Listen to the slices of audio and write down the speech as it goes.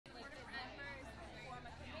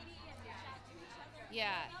Yeah.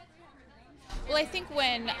 Well, I think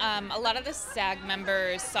when a lot of the SAG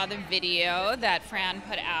members saw the video that Fran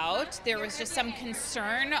put out, there was just some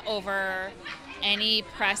concern over any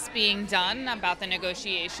press being done about the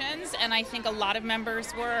negotiations, and I think a lot of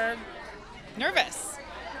members were nervous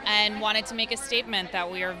and wanted to make a statement that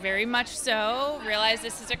we are very much so, realize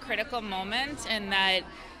this is a critical moment, and that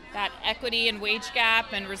equity and wage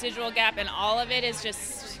gap and residual gap and all of it is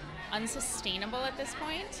just unsustainable at this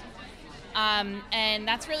point. And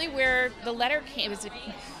that's really where the letter came. It was an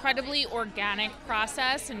incredibly organic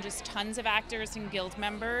process, and just tons of actors and guild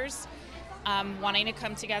members wanting to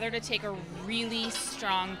come together to take a really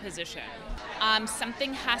strong position.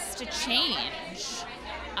 Something has to change.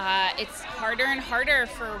 It's harder and harder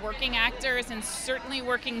for working actors and certainly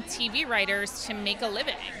working TV writers to make a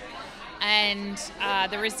living. And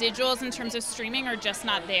the residuals in terms of streaming are just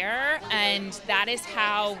not there, and that is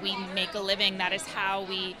how we make a living. That is how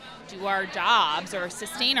we do our jobs or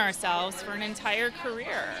sustain ourselves for an entire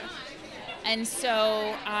career. And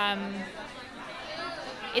so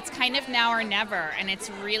it's kind of now or never, and it's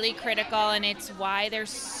really critical, and it's why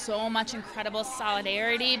there's so much incredible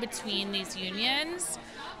solidarity between these unions.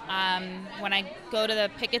 When I go to the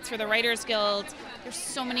pickets for the Writers Guild, there's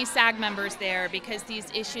so many SAG members there because these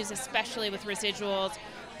issues, especially with residuals,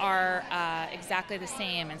 are exactly the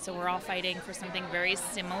same. And so we're all fighting for something very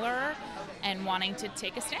similar and wanting to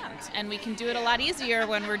take a stand. And we can do it a lot easier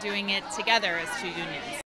when we're doing it together as two unions.